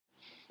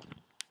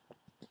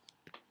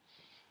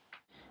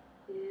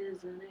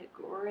Isn't it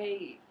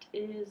great?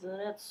 Isn't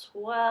it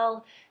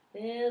swell?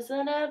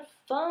 Isn't it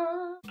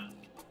fun?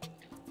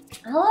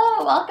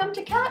 Hello, welcome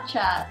to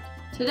Katchat.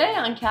 Today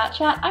on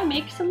Katchat, I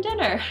make some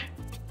dinner.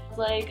 I was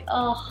like,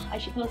 oh, I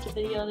should post a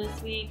video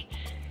this week.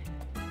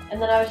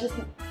 And then I was just...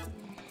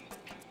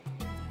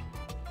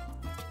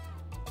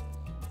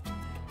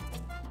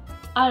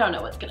 I don't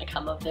know what's gonna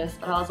come of this,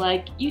 but I was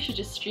like, you should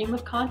just stream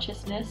of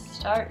consciousness,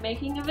 start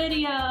making a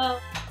video.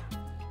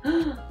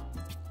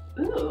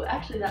 Ooh,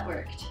 actually that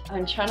worked.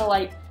 I'm trying to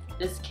light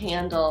this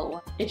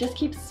candle. It just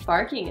keeps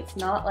sparking. It's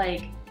not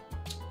like...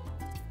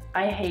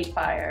 I hate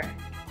fire.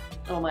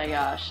 Oh my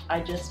gosh.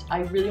 I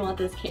really want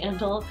this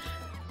candle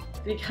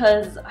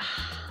because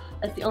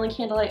it's the only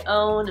candle I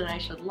own and I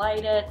should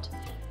light it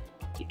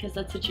because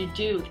that's what you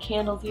do with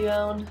candles you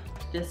own.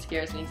 This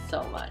scares me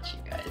so much,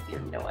 you guys. You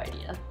have no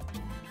idea.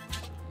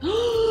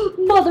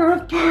 Mother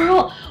of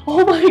pearl!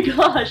 Oh my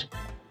gosh!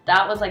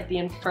 That was like the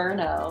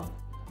inferno.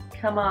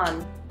 Come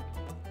on.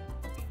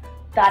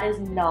 That is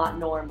not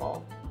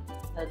normal.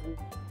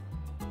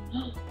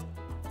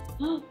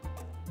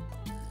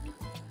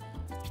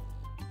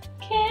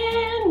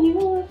 Can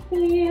you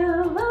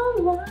feel the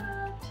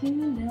love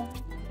tonight?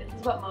 This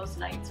is what most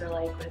nights are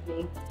like with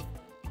me.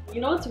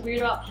 You know what's weird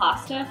about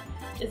pasta?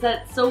 Is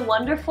that it's so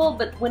wonderful,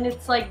 but when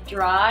it's like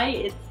dry,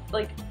 it's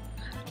like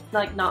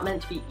not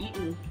meant to be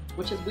eaten,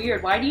 which is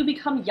weird. Why do you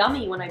become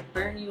yummy when I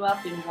burn you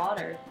up in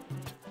water?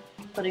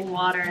 Putting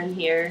water in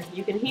here.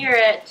 You can hear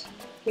it.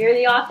 Hear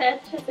the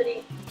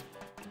authenticity.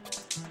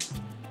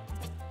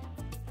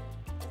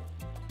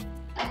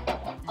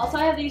 Also,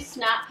 I have these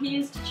snap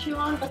peas to chew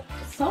on, but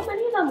so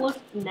many of them look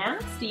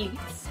nasty.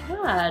 It's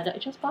sad. I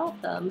just bought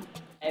them.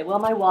 Okay, well,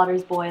 my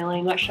water's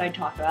boiling. What should I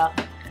talk about?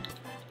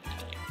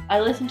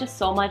 I listen to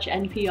so much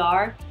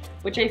NPR,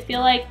 which I feel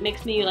like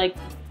makes me like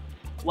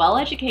well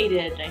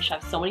educated. I should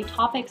have so many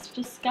topics to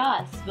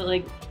discuss, but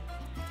like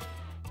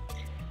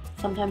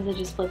sometimes I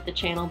just flip the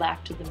channel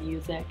back to the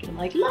music and I'm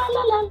like la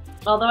la la.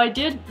 Although I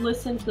did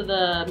listen to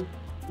the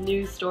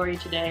news story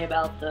today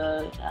about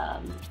the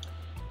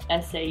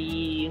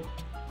SAE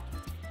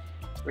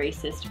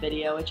racist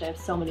video, which I have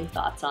so many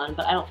thoughts on,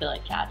 but I don't feel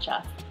like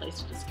Katchat's the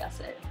place to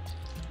discuss it.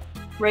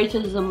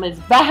 Racism is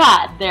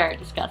bad! There, I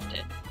discussed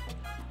it.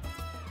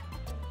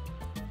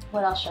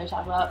 What else should I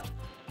talk about?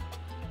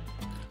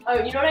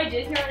 Oh, you know what I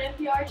did here on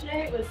NPR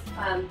today? It was,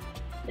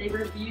 they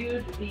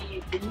reviewed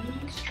the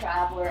Blues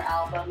Traveler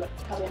album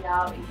that's coming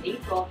out in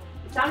April.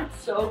 It sounded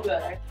so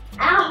good.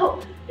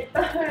 Ow! It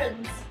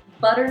burns!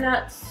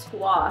 Butternut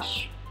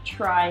squash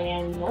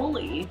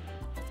triangoli.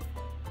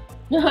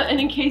 And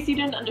in case you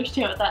didn't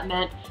understand what that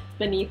meant,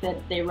 beneath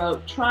it they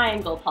wrote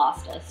triangle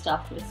pasta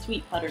stuffed with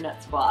sweet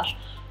butternut squash.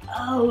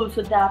 Oh,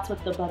 so that's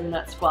what the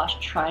butternut squash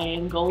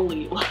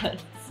triangoli was.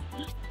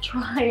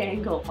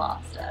 Triangle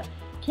pasta.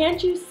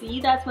 Can't you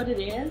see that's what it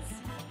is?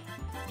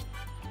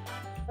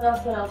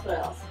 What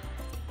else?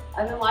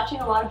 I've been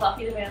watching a lot of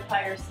Buffy the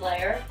Vampire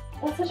Slayer.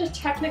 That's such a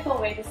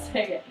technical way to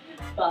say it.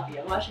 Buffy,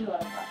 I'm watching a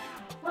lot of Buffy.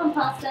 Come on,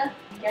 pasta.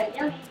 Get it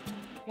yummy.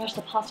 Gosh,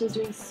 the pasta is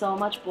doing so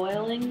much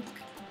boiling.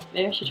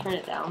 Maybe I should turn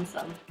it down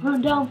some.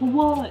 Turn down for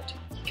what?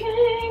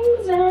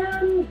 Kings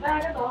and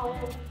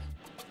vagabonds,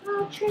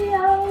 our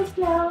trios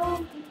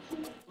down.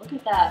 Look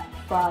at that.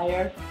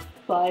 Fire.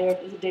 Fire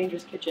is a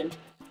dangerous kitchen.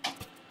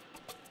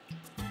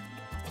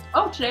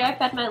 Oh, today I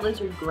fed my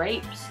lizard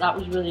grapes. That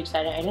was really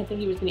exciting. I didn't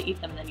think he was going to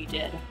eat them, then he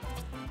did.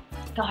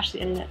 Gosh, the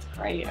internet's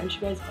great. Aren't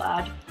you guys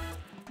glad?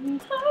 You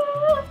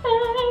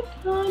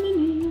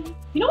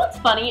know what's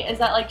funny is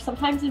that like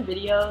sometimes in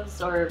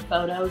videos or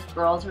photos,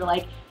 girls are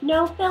like,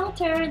 no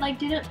filter, like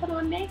didn't put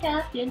on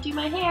makeup, didn't do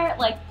my hair.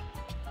 Like,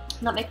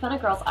 not make fun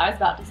of girls. I was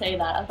about to say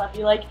that. I was about to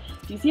be like,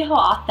 do you see how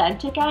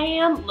authentic I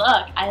am?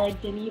 Look, I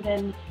like didn't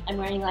even, I'm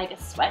wearing like a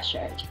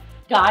sweatshirt.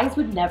 Guys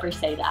would never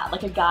say that.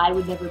 Like a guy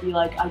would never be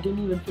like, I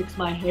didn't even fix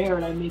my hair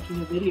and I'm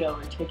making a video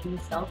or taking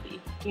a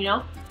selfie, you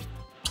know?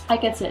 I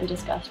could sit and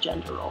discuss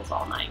gender roles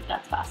all night.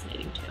 That's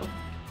fascinating too.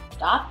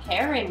 Stop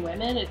caring,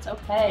 women. It's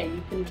okay.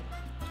 You can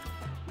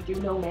do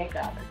no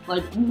makeup.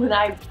 Like when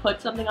I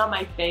put something on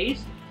my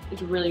face,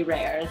 it's really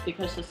rare. It's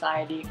because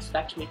society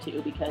expects me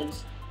to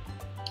because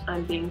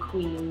I'm being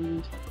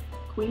crowned?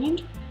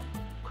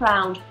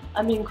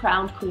 I'm being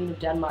crowned Queen of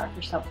Denmark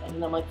or something.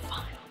 And I'm like,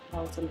 fine,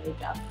 I'll put on some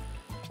makeup.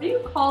 What are you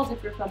called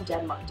if you're from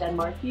Denmark?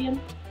 Denmarkian?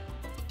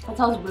 That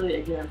sounds really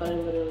ignorant, but I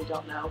literally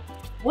don't know.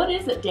 What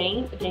is it?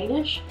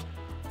 Danish?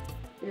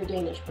 You're a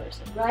Danish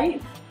person,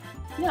 right?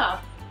 Yeah.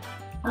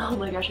 Oh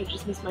my gosh, I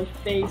just missed my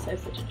face. I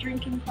have such a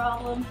drinking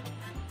problem.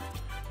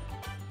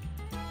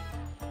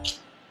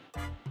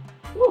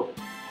 Ooh,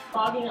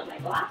 fogging up my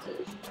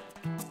glasses.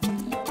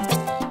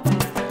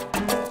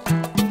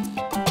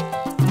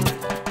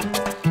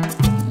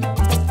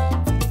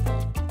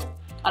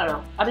 I don't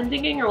know. I've been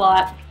thinking a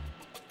lot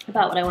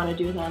about what I want to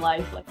do with my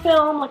life. Like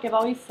film, like I've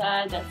always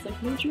said, that's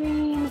like my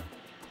dream.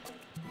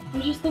 I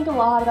just think a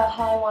lot about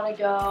how I want to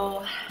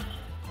go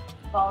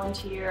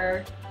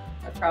volunteer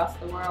across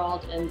the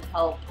world and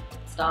help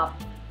stop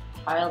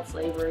child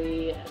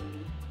slavery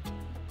and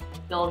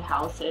build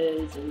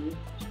houses and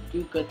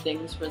do good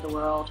things for the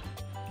world.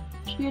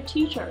 I should be a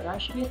teacher, or I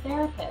should be a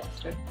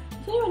therapist. Or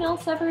does anyone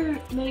else ever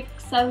make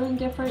 7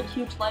 different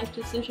huge life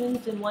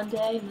decisions in one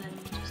day and then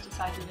just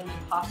decide you're gonna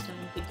make pasta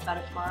and think about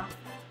it tomorrow?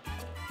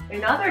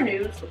 In other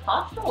news, the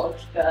pasta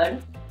looks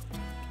good.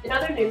 In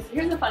other news,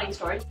 here's a funny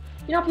story.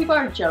 You know, people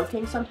are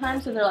joking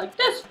sometimes and they're like,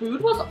 this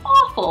food was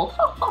awful,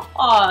 ha ha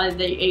ha, and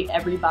they ate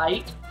every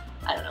bite.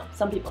 I don't know,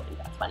 some people think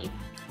that's funny.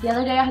 The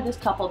other day I had this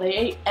couple, they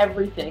ate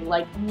everything,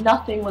 like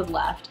nothing was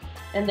left.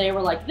 And they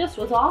were like, this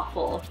was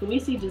awful. Can we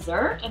see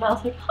dessert? And I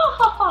was like, ha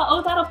ha ha,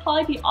 oh, that'll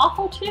probably be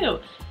awful too.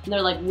 And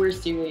they're like, we're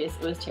serious,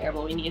 it was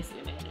terrible, we need to see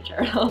a manager.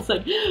 And I was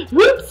like,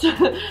 whoops,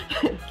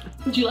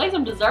 would you like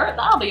some dessert?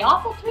 That'll be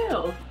awful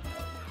too.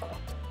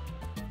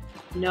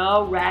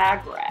 No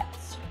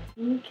regrets.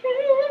 Kings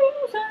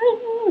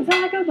and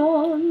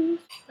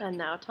vagabonds. And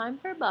now time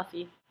for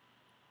Buffy.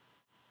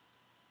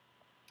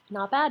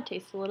 Not bad,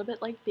 tastes a little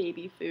bit like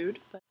baby food,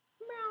 but